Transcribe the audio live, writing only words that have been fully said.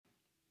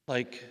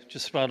Like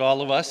just about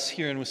all of us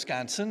here in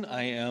Wisconsin,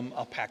 I am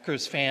a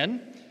Packers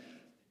fan.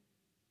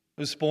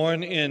 I was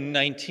born in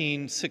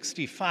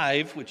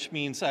 1965, which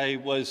means I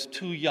was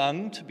too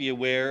young to be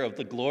aware of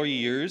the glory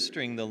years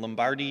during the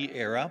Lombardi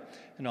era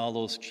and all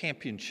those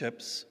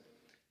championships.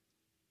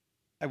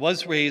 I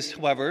was raised,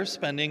 however,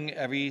 spending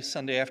every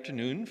Sunday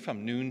afternoon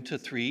from noon to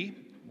 3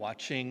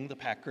 watching the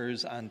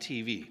Packers on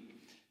TV.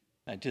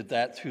 I did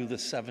that through the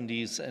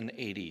 70s and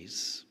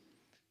 80s.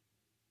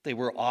 They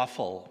were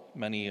awful,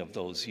 many of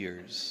those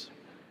years,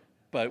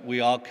 but we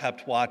all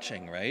kept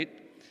watching, right?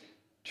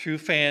 True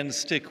fans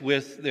stick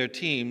with their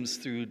teams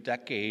through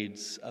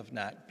decades of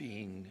not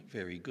being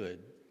very good.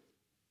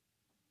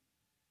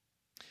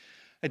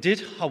 I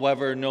did,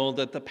 however, know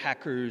that the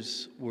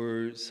Packers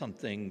were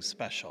something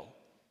special.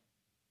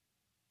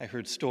 I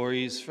heard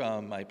stories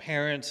from my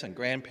parents and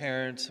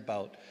grandparents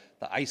about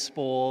the Ice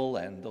Bowl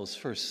and those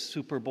first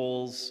Super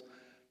Bowls.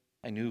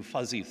 I knew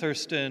Fuzzy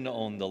Thurston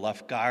owned the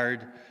left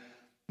guard.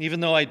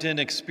 Even though I didn't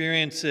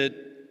experience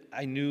it,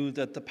 I knew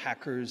that the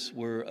Packers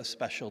were a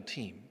special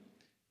team.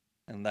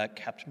 And that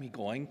kept me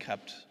going,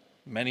 kept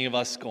many of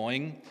us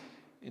going,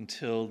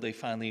 until they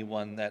finally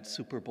won that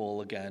Super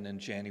Bowl again in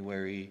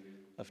January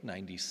of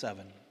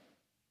 '97.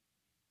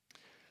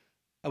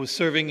 I was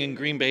serving in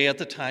Green Bay at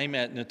the time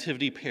at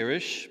Nativity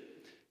Parish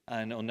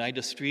on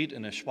Oneida Street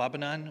in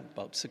Ashwaubenon,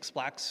 about 6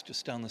 blocks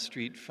just down the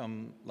street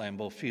from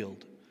Lambeau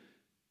Field.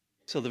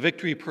 So the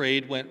victory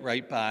parade went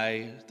right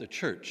by the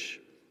church.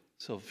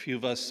 So a few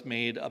of us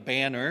made a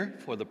banner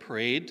for the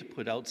parade to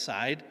put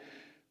outside,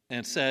 and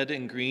it said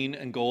in green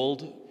and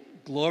gold,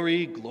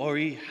 "Glory,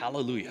 glory,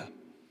 hallelujah."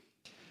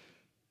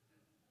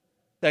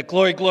 That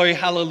glory, glory,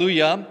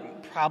 hallelujah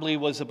probably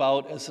was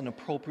about as an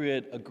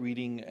appropriate a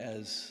greeting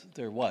as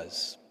there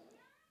was.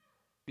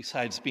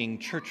 Besides being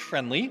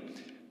church-friendly,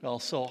 it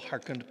also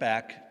harkened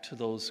back to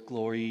those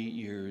glory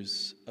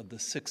years of the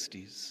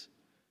 60s.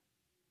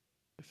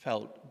 It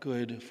felt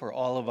good for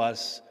all of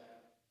us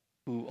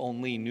who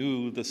only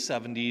knew the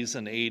 70s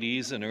and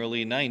 80s and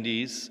early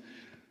 90s,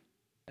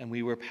 and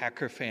we were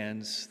Packer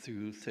fans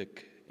through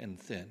thick and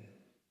thin.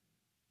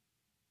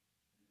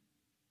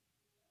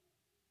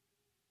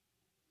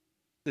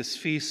 This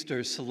feast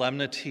or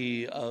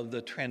solemnity of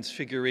the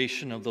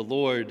Transfiguration of the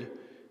Lord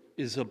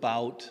is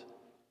about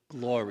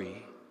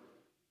glory.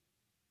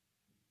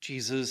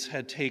 Jesus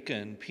had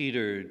taken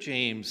Peter,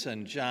 James,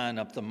 and John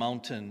up the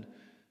mountain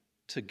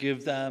to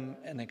give them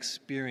an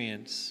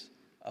experience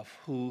of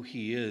who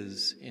he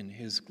is in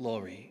his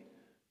glory.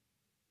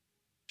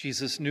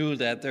 Jesus knew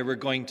that there were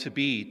going to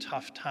be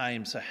tough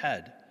times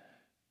ahead.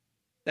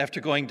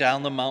 After going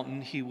down the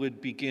mountain, he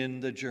would begin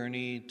the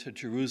journey to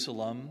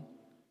Jerusalem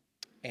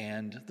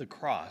and the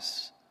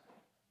cross.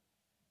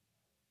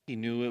 He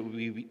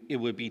knew it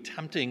would be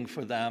tempting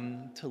for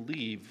them to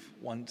leave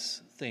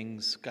once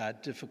things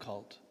got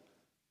difficult.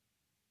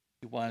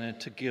 He wanted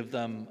to give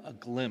them a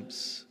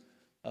glimpse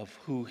of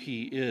who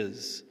he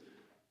is,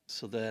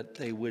 so that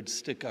they would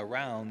stick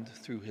around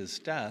through his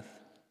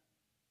death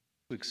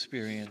to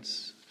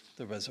experience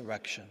the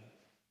resurrection.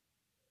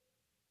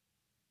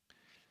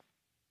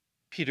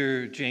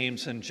 Peter,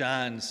 James, and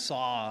John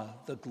saw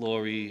the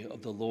glory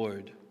of the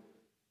Lord.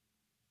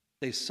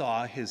 They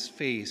saw his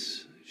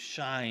face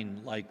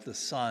shine like the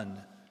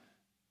sun,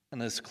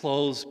 and his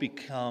clothes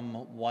become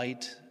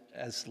white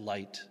as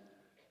light.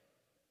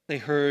 They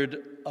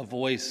heard a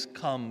voice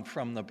come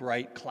from the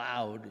bright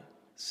cloud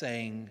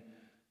saying,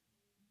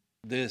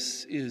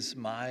 "This is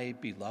my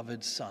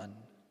beloved Son."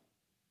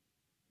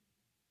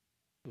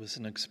 It was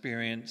an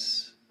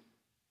experience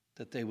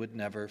that they would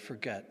never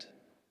forget.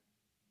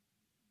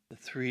 The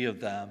three of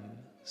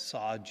them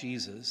saw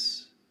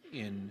Jesus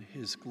in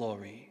his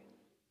glory.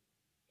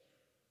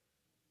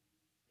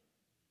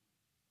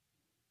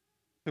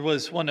 There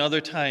was one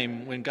other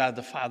time when God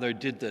the Father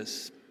did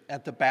this,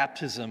 at the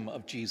baptism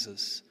of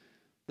Jesus.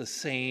 The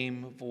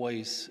same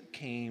voice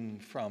came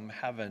from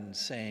heaven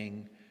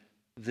saying,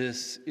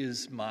 "This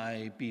is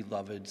my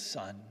beloved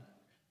Son."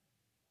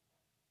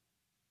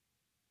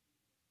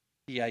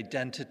 The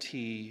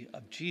identity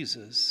of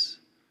Jesus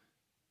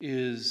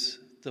is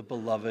the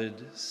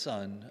beloved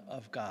Son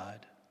of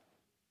God.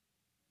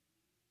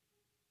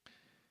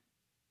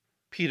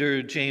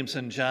 Peter, James,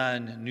 and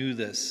John knew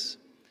this.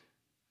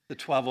 The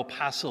 12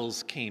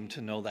 apostles came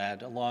to know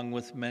that, along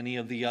with many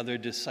of the other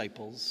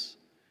disciples.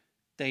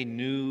 They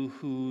knew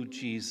who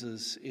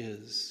Jesus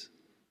is.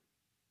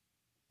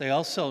 They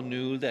also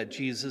knew that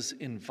Jesus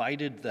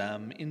invited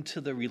them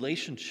into the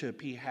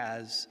relationship he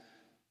has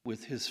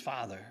with his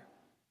Father.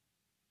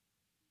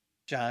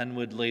 John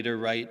would later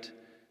write,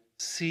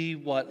 "See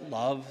what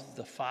love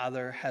the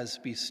Father has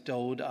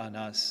bestowed on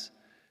us,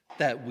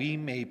 that we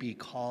may be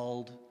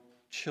called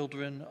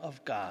children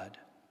of God.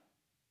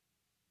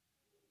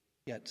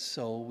 Yet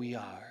so we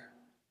are."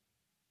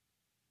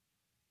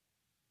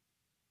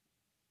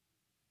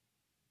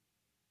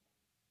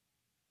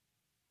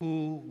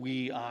 Who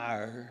we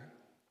are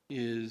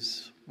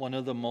is one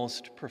of the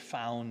most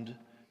profound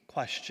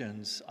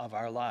questions of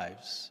our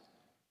lives.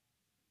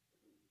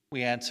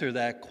 We answer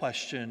that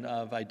question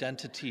of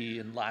identity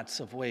in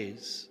lots of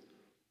ways.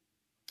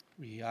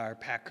 We are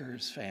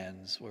Packers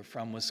fans. We're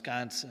from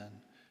Wisconsin.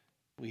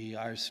 We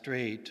are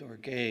straight or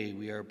gay.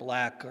 We are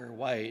black or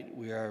white.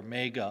 We are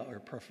MAGA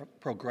or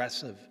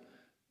progressive.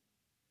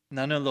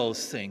 None of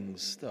those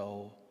things,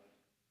 though,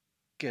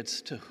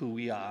 gets to who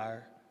we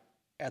are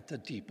at the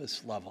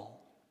deepest level.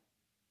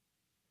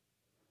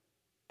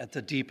 At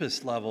the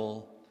deepest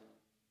level,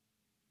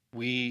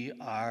 we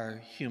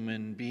are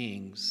human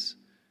beings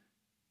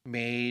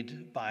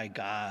made by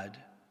God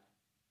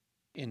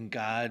in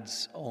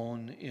God's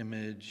own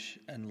image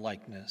and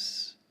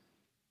likeness.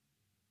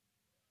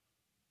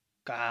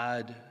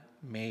 God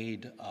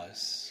made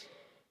us.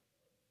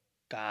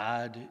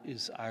 God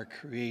is our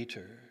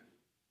creator.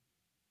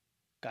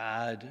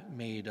 God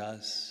made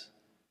us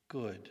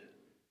good.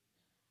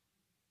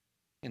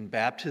 In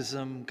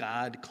baptism,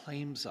 God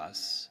claims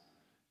us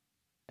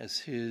as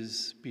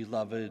his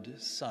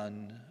beloved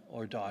son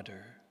or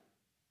daughter.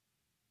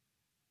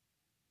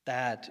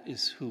 That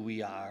is who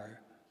we are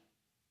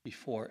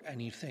before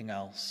anything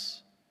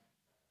else.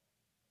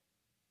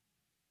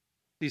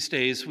 These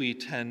days, we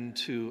tend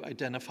to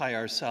identify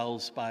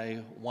ourselves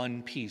by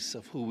one piece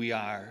of who we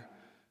are,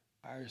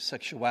 our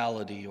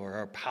sexuality or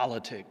our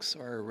politics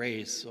or our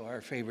race or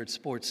our favorite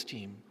sports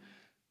team.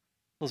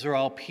 Those are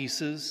all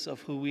pieces of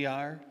who we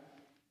are.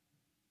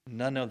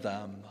 None of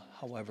them,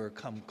 however,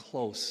 come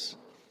close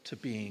to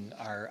being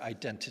our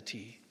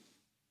identity.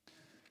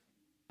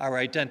 Our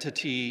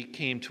identity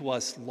came to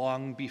us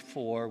long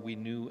before we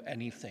knew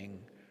anything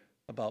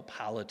about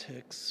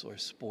politics or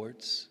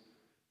sports.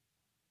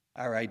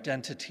 Our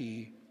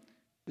identity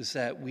is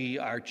that we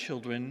are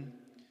children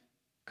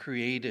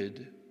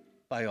created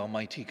by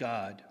Almighty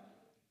God,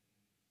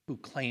 who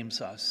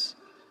claims us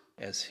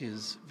as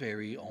his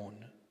very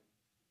own.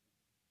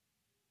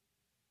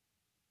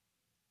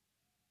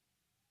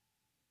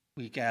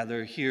 We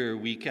gather here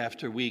week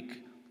after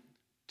week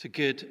to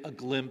get a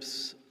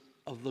glimpse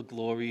of the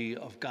glory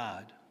of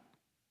God.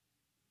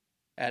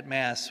 At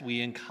Mass,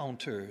 we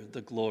encounter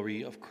the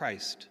glory of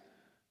Christ,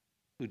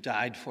 who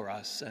died for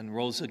us and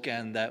rose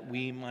again that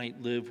we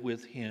might live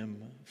with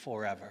him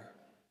forever.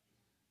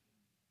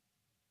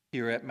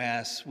 Here at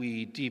Mass,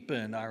 we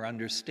deepen our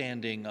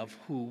understanding of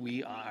who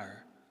we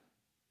are,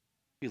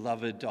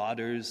 beloved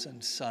daughters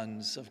and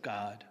sons of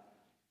God,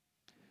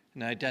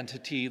 an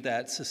identity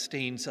that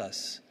sustains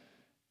us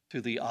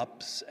through the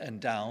ups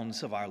and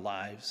downs of our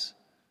lives,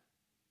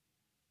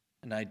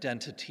 an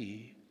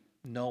identity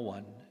no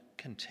one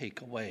can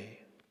take away.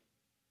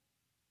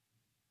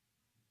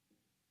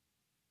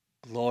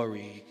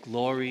 Glory,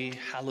 glory,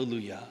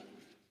 hallelujah.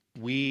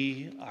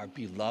 We are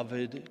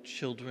beloved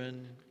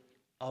children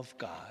of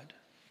God.